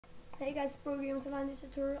Hey guys, Programmers Online. This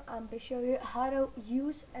tutorial I'm going to show you how to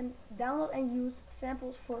use and download and use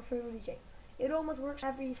samples for Virtual DJ. It almost works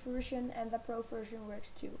every version, and the Pro version works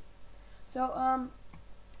too. So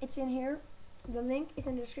it's in here. The link is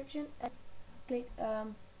in the description. And click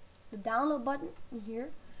the download button in here.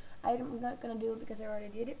 I'm not gonna do it because I already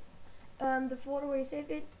did it. The folder where you saved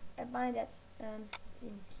it, mine that's in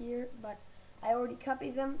here, but I already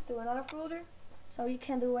copied them to another folder, so you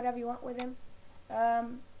can do whatever you want with them.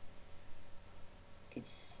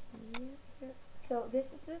 It's here. So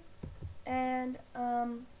this is it, and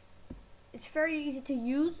it's very easy to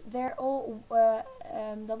use. They're all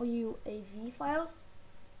WAV files.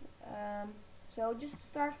 So just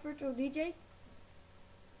start Virtual DJ,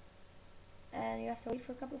 and you have to wait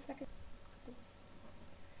for a couple of seconds.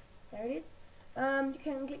 There it is. You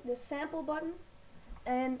can click the sample button,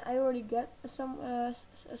 and I already got some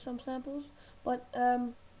samples, but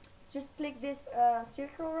just click this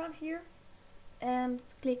circle around here and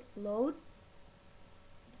click load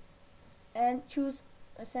and choose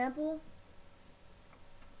a sample.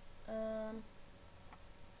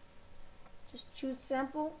 Just choose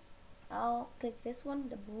sample. I'll click this one,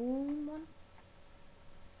 the boom one.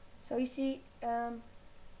 So you see it's not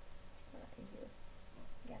in here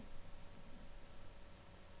again.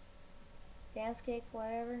 Dance cake,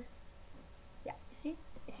 whatever. Yeah, you see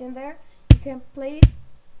it's in there. You can play it,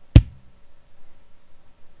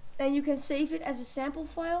 and you can save it as a sample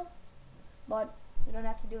file, but you don't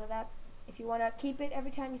have to do that. If you want to keep it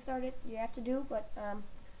every time you start it, you have to do, but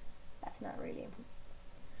that's not really important.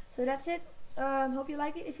 So that's it. Hope you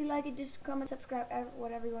like it. If you like it, just comment, subscribe,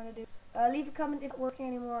 whatever you want to do. Leave a comment if it's not working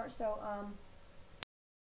anymore. So